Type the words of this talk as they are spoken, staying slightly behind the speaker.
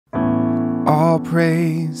All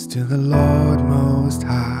praise to the Lord Most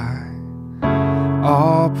High.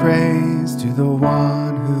 All praise to the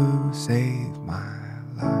one who saved my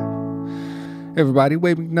life. Everybody,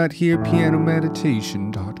 Wade McNutt here,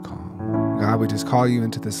 pianomeditation.com. God, we just call you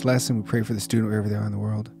into this lesson. We pray for the student wherever they are in the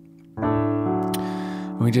world.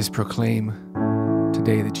 And we just proclaim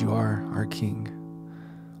today that you are our King,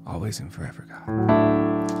 always and forever, God.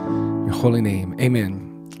 In your holy name, amen.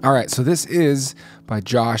 All right, so this is by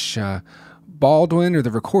Josh Baldwin, or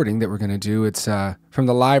the recording that we're going to do. It's from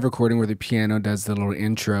the live recording where the piano does the little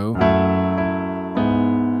intro.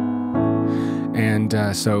 And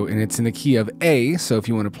it's in the key of A, so if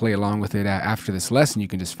you want to play along with it after this lesson, you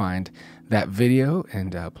can just find that video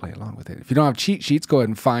and play along with it. If you don't have cheat sheets, go ahead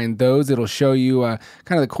and find those. It'll show you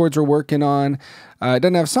kind of the chords we're working on. It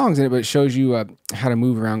doesn't have songs in it, but it shows you how to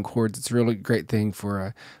move around chords. It's a really great thing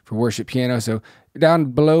for worship piano. So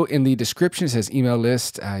down below in the description, it says email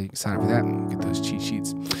list. You can sign up for that and get those cheat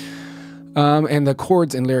sheets. And the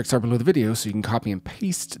chords and lyrics are below the video, so you can copy and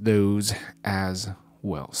paste those as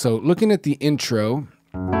well. So looking at the intro,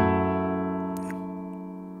 we're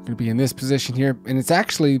going to be in this position here, and it's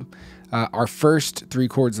actually our first three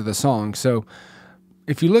chords of the song. So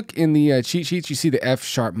if you look in the cheat sheets, you see the F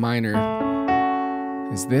sharp minor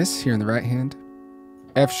is this here in the right hand,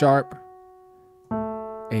 F sharp,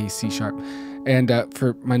 A, C sharp. And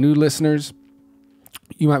for my new listeners,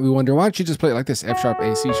 you might be wondering, why don't you just play it like this, F sharp,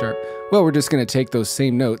 A, C sharp? Well, we're just going to take those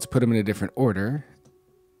same notes, put them in a different order,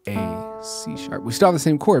 A, C sharp. We still have the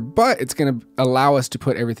same chord, but it's going to allow us to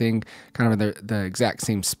put everything kind of in the exact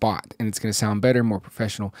same spot, and it's going to sound better, more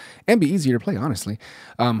professional, and be easier to play, honestly.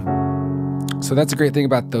 So that's a great thing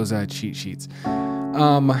about those cheat sheets.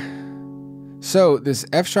 So this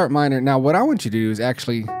F sharp minor, now what I want you to do is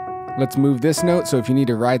actually, let's move this note, so if you need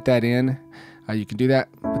to write that in, you can do that,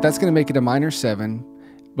 but that's going to make it a minor 7,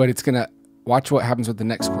 but it's going to, watch what happens with the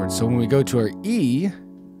next chord. So when we go to our E,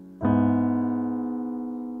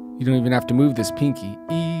 you don't even have to move this pinky.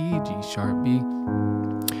 E, G sharp, B.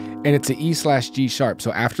 And it's an E slash G sharp.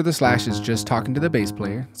 So after the slash is just talking to the bass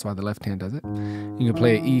player. That's why the left hand does it. You can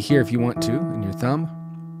play an E here if you want to, in your thumb.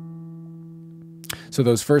 So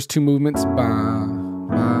those first two movements, ba,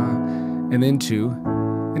 ba, and then to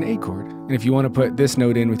an A chord. And if you want to put this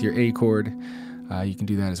note in with your A chord, you can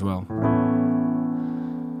do that as well.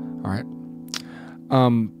 All right.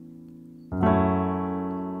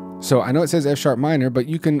 So I know it says F sharp minor, but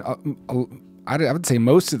you can, I would say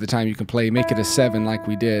most of the time you can make it a 7 like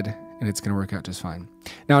we did, and it's going to work out just fine.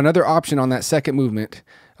 Now another option on that second movement,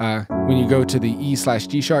 when you go to the E slash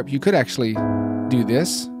G sharp, you could actually do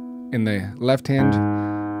this in the left hand,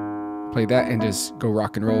 play that, and just go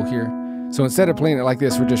rock and roll here. So instead of playing it like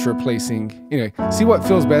this, we're just replacing, anyway, see what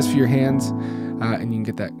feels best for your hands, and you can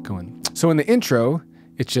get that going. So in the intro,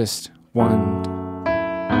 it's just 1,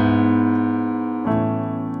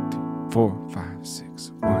 4, 5,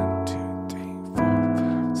 6, 1, 2, 3, 4,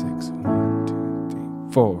 5, 6, 1, 2, 3,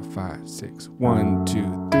 4, 5, 6, 1,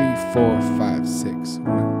 2, 3, 4, 5, 6,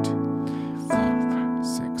 1, 2, 4, 5,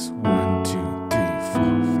 6, 1, 2, 3,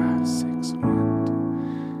 4, 5, 6, 1,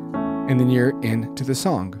 2. And then you're into the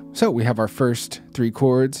song. So we have our first three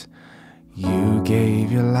chords. You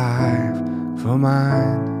gave your life for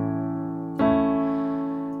mine,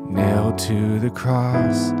 nailed to the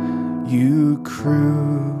cross, you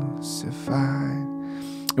crucified.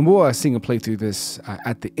 And we'll sing and play through this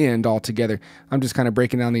at the end all together. I'm just kind of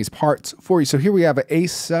breaking down these parts for you. So here we have an A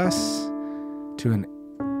sus to a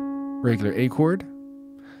regular A chord.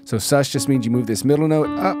 So sus just means you move this middle note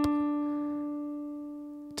up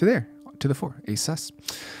to there, to the 4, A sus.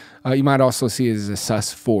 You might also see it as a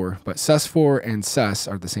sus 4, but sus 4 and sus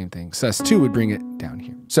are the same thing. Sus 2 would bring it down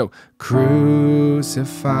here. So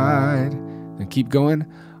crucified, then keep going.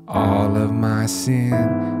 All of my sin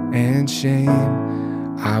and shame,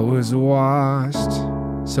 I was washed.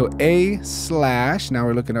 So A slash, now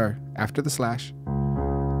we're looking after the slash.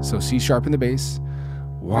 So C sharp in the bass,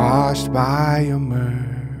 washed by your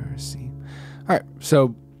mercy. All right,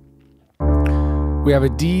 so we have a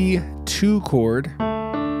D2 chord.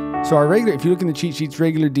 So our regular, if you look in the cheat sheets,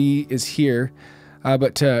 regular D is here,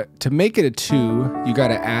 but to make it a 2, you got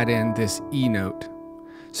to add in this E note.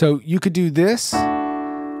 So you could do this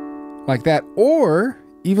like that, or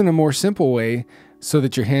even a more simple way so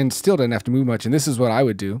that your hand still doesn't have to move much. And this is what I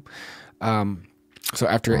would do. So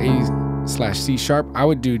after A slash C sharp, I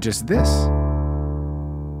would do just this.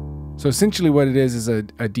 So essentially what it is a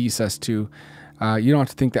D sus 2. You don't have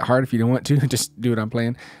to think that hard if you don't want to. Just do what I'm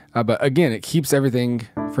playing. But again, it keeps everything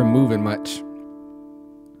from moving much.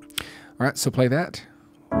 All right, so play that.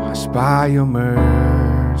 Washed by your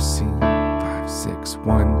mercy. 5, 6,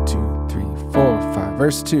 1, 2, 3, 5.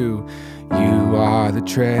 Verse 2, you are the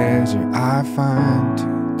treasure I find. 2,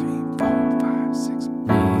 3, 4, 5, 6,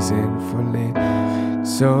 reason for living.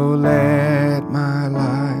 So let my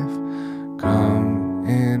life come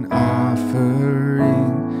an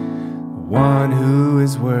offering, one who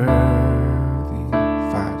is worthy.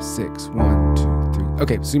 5, 6, 1, 2, 3.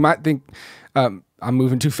 Okay, so you might think I'm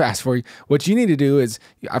moving too fast for you. What you need to do is,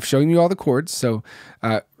 I've shown you all the chords, so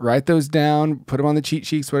write those down, put them on the cheat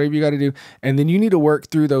sheets, whatever you got to do, and then you need to work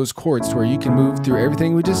through those chords to where you can move through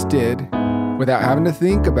everything we just did without having to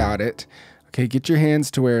think about it. Okay, get your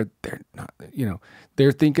hands to where they're not,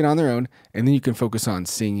 they're thinking on their own, and then you can focus on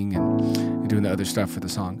singing and doing the other stuff for the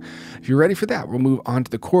song. If you're ready for that, we'll move on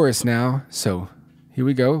to the chorus now. So here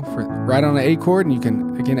we go. Right on an A chord, and you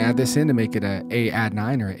can, again, add this in to make it a A add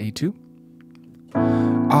 9 or an A2.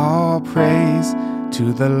 All praise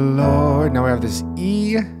to the Lord. Now we have this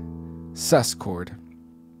E sus chord,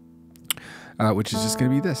 which is just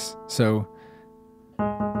going to be this. So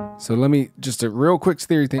let me, just a real quick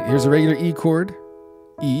theory thing. Here's a regular E chord,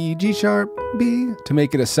 E, G sharp, B. To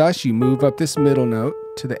make it a sus, you move up this middle note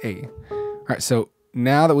to the A. All right, so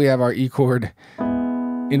now that we have our E chord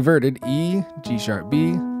inverted, E, G sharp,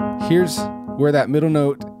 B, here's where that middle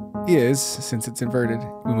note is. Since it's inverted,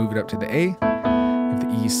 we move it up to the A of the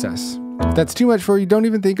E sus. If that's too much for you, don't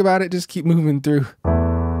even think about it. Just keep moving through.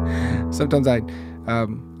 Sometimes I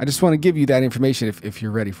just want to give you that information if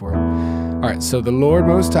you're ready for it. All right, so the Lord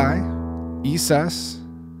Most High, E sus,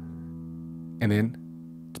 and then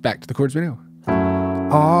it's back to the chords we know.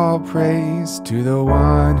 All praise to the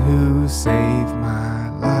one who saved my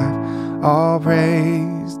life. All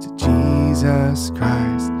praise to Jesus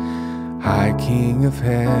Christ, High King of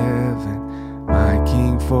heaven, my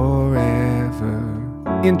King forever.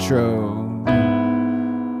 Intro.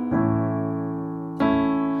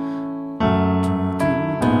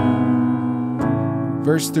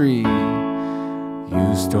 Verse 3,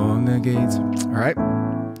 you storm the gates. All right,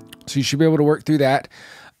 so you should be able to work through that.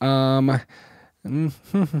 So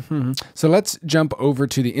let's jump over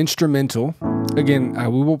to the instrumental. Again,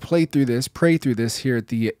 we will pray through this here at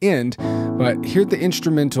the end, but here at the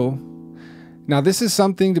instrumental, now this is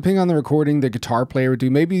something, depending on the recording, the guitar player would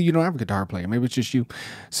do. Maybe you don't have a guitar player, maybe it's just you.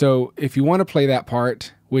 So if you want to play that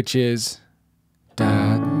part, which is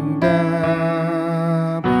da,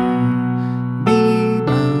 da, be,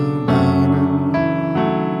 ba, ba,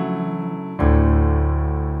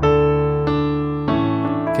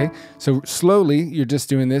 da. Okay, so slowly, you're just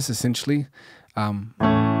doing this essentially.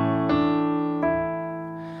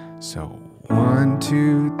 So 1,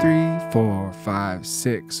 2, 3, 4, 5,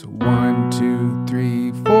 6. 1, 2,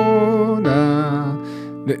 3, 4. Nah.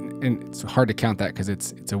 And it's hard to count that because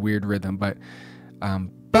it's a weird rhythm, but that's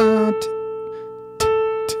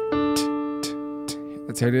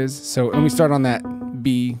how it is. So let me start on that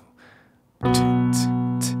B.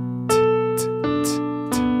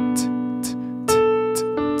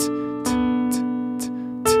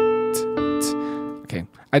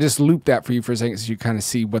 I just looped that for you for a second so you kind of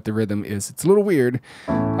see what the rhythm is. It's a little weird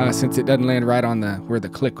since it doesn't land right on where the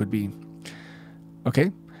click would be.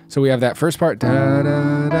 Okay, so we have that first part, da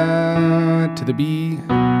da da, to the B.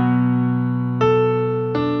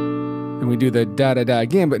 And we do the da da da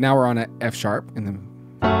again, but now we're on an F sharp, and then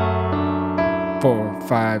 4,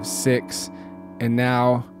 5, 6, and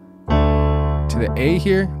now to the A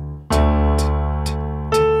here.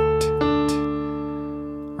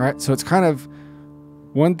 All right, so it's kind of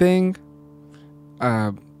one thing,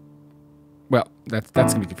 well, that's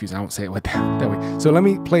gonna be confusing. I won't say it with that way. So let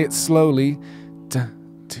me play it slowly.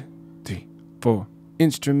 1, 2, 3, 4.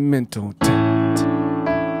 Instrumental.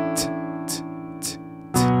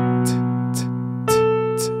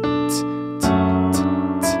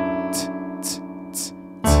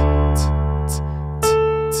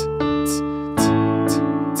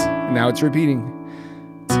 Now it's repeating.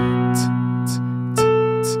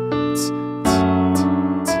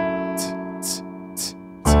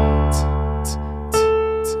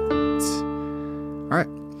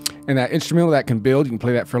 And that instrumental that can build, you can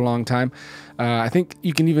play that for a long time. I think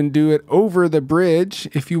you can even do it over the bridge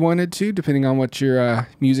if you wanted to, depending on what your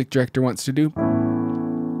music director wants to do.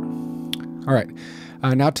 All right,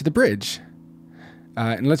 now to the bridge.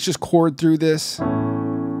 And let's just chord through this.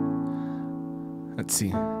 Let's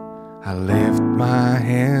see. I lift my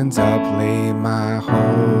hands up, lay my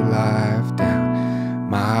whole life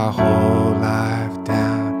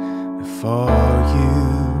down, before you.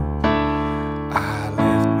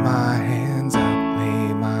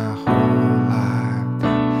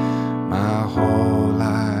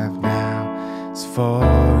 For you.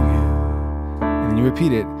 And then you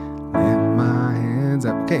repeat it. Lift my hands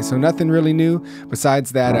up. Okay. Okay, so nothing really new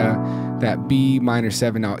besides that that B minor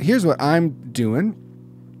 7. Now, here's what I'm doing.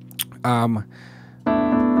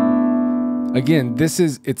 Again,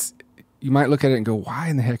 you might look at it and go, why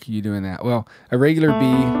in the heck are you doing that? Well, a regular B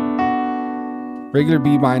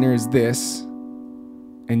minor is this,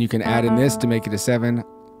 and you can add in this to make it a 7.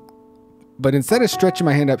 But instead of stretching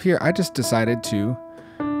my hand up here, I just decided to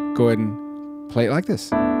go ahead and play it like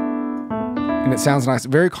this. And it sounds nice.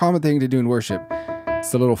 Very common thing to do in worship.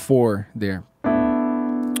 It's the little 4 there.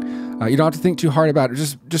 You don't have to think too hard about it.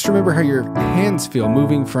 Just remember how your hands feel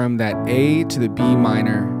moving from that A to the B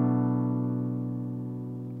minor.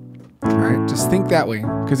 All right, just think that way,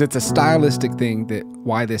 because it's a stylistic thing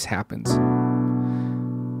why this happens.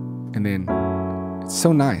 And then it's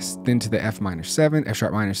so nice. Then to the F minor 7, F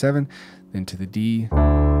sharp minor 7, then to the D, 2, A.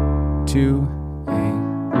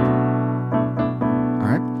 All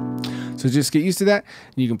right. So just get used to that.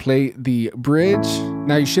 You can play the bridge.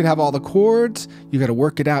 Now you should have all the chords. You got to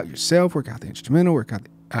work it out yourself, work out the instrumental, work out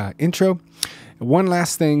the intro. One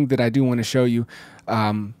last thing that I do want to show you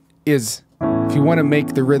is if you want to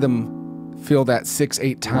make the rhythm feel that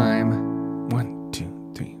 6/8 time, 1,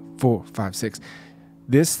 2, 3, 4, 5, 6.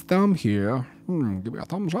 This thumb here, give me a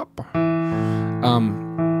thumbs up,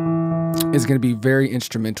 is going to be very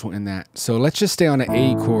instrumental in that. So let's just stay on an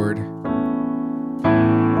A chord.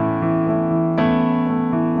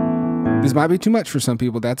 This might be too much for some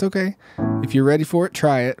people. That's okay. If you're ready for it,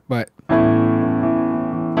 try it. But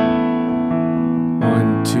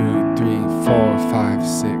 1, 2, 3, 4, 5,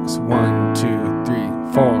 6. 1, 2, 3,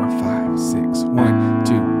 4, 5, 6. 1,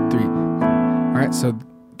 2, 3. All right. So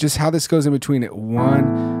just how this goes in between it.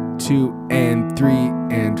 1, 2, and 3,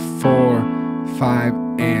 and 4, 5,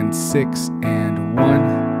 and 6, and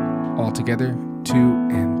 1. All together. 2,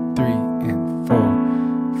 and 3, and 4,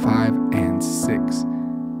 5, and 6.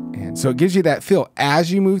 So it gives you that feel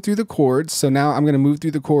as you move through the chords. So now I'm going to move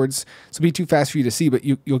through the chords. So it'll be too fast for you to see, but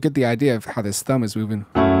you'll get the idea of how this thumb is moving.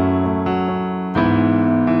 2, 3,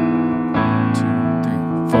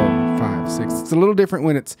 4, 5, 6. It's a little different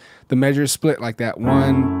when it's the measure split like that.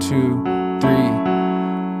 1, 2,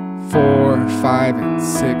 3, 4, 5, and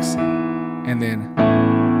 6. And then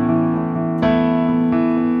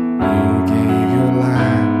you gave your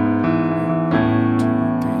life.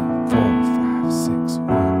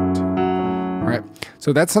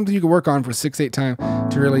 So that's something you can work on for 6/8 time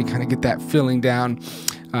to really kind of get that feeling down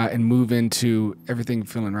and move into everything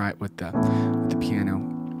feeling right with the piano.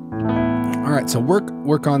 All right, so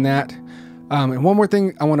work on that. And one more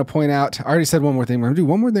thing I want to point out. I already said one more thing. We're going to do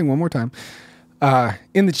one more thing one more time.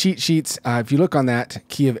 In the cheat sheets, if you look on that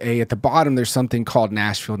key of A, at the bottom there's something called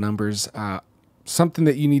Nashville numbers. Something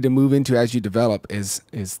that you need to move into as you develop is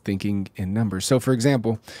thinking in numbers. So for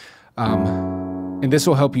example, and this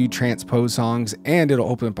will help you transpose songs, and it'll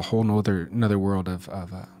open up a whole another world of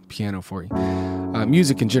piano for you.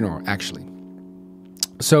 Music in general, actually.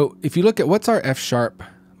 So if you look at what's our F sharp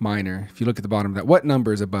minor, if you look at the bottom of that, what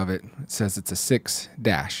number is above it? It says it's a 6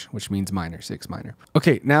 dash, which means minor, 6 minor.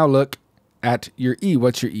 Okay, now look at your E.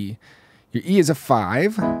 What's your E? Your E is a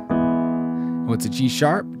 5. What's a G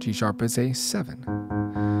sharp? G sharp is a 7.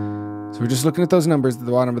 So we're just looking at those numbers at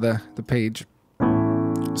the bottom of the page.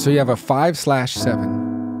 So you have a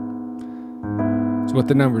 5/7. That's what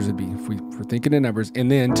the numbers would be if we're thinking in numbers. And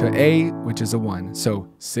then to A, which is a 1. So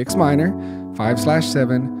 6 minor,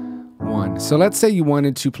 5/7, 1. So let's say you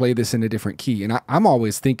wanted to play this in a different key. And I'm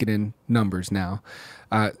always thinking in numbers now.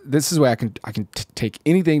 This is where I can take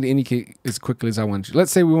anything to any key as quickly as I want to.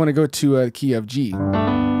 Let's say we want to go to a key of G. All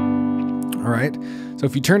right. So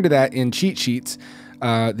if you turn to that in cheat sheets,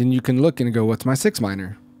 then you can look and go, what's my 6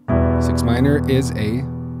 minor? 6 minor is a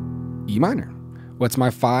E minor. What's my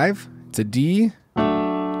 5? It's a D.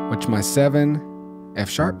 What's my 7? F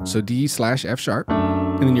sharp. So D/F sharp.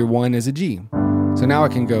 And then your 1 is a G. So now I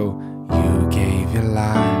can go, you gave your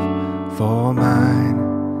life for mine.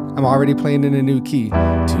 I'm already playing in a new key.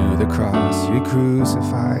 To the cross you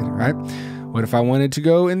crucified, right? What if I wanted to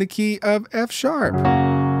go in the key of F sharp?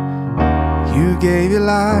 You gave your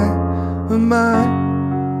life for mine.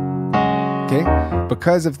 Okay,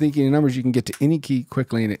 because of thinking in numbers, you can get to any key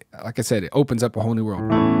quickly, and like I said, it opens up a whole new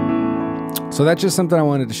world. So that's just something I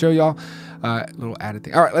wanted to show y'all. A little added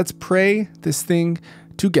thing. All right, let's pray this thing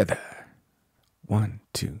together. 1,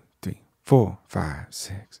 2, 3, 4, 5,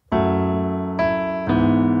 6.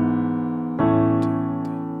 1, 2,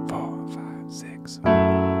 3, 4, 5, 6.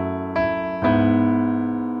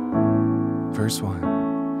 Verse 1.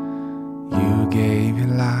 You gave your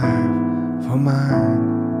life for mine.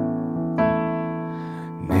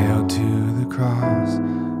 Nailed to the cross,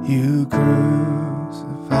 you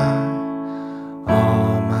crucified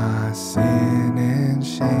all my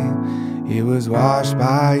He was washed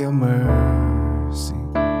by your mercy.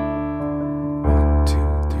 1, 2,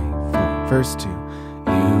 3, 4. Verse 2.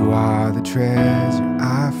 You are the treasure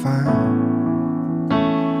I found,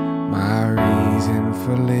 my reason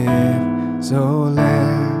for living. So let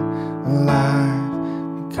my life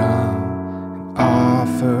become an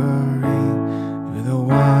offering to the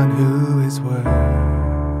one who is worthy.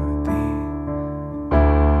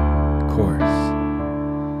 Chorus.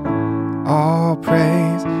 All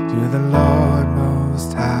praise to the Lord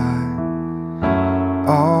Most High.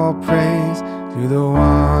 All praise to the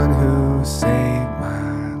one who saved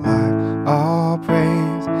my life. All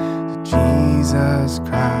praise to Jesus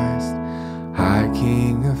Christ, High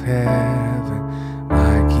King of heaven,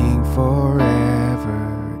 my King forever.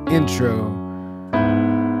 Intro.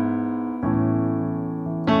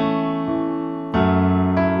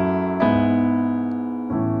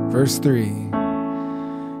 Verse 3.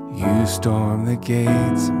 You stormed the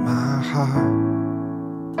gates of my heart.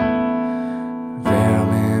 Veil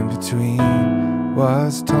in between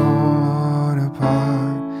was torn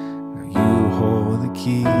apart. Now you hold the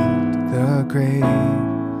key to the grave,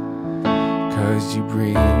 'cause you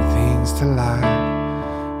bring things to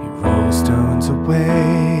life. You roll stones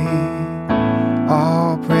away.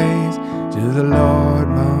 All praise to the Lord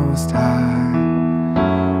Most High.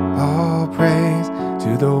 All praise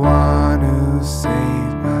to the one who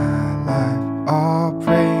saved my life. All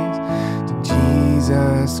praise to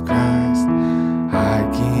Jesus Christ, High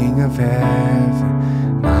King of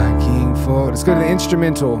heaven, my King for. Let's go to the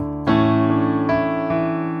instrumental.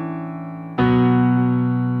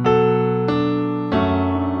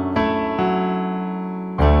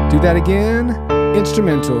 Do that again.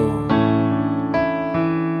 Instrumental.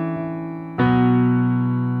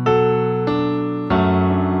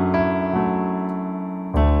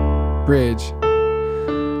 Bridge.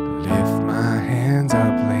 Lift my hands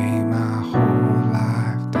up, lay my whole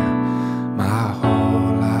life down, my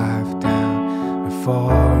whole life down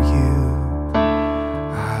before you.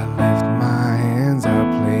 I lift my hands up,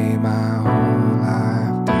 lay my whole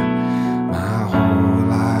life down, my whole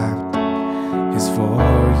life down is for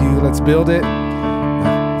you. Let's build it.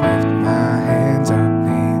 Lift my hands up,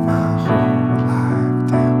 lay my whole life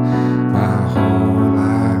down, my whole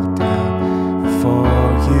life down before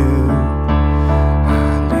you.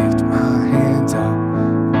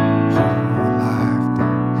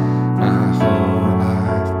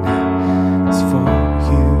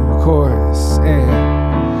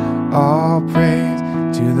 All praise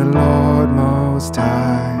to the Lord Most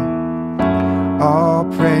High. All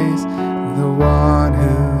praise to the one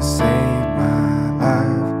who saved my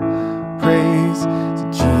life. Praise to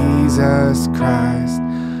Jesus Christ,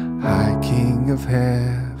 High King of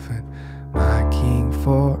heaven, my King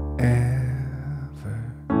forever.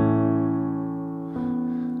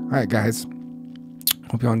 All right, guys.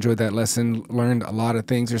 Hope y'all enjoyed that lesson, learned a lot of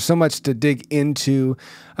things. There's so much to dig into,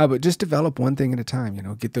 but just develop one thing at a time. You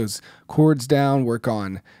know, get those chords down, work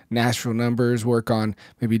on Nashville numbers, work on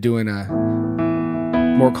maybe doing a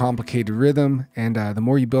more complicated rhythm. And the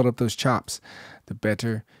more you build up those chops, the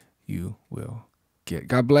better you will get.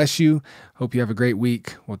 God bless you. Hope you have a great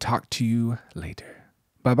week. We'll talk to you later.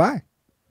 Bye-bye.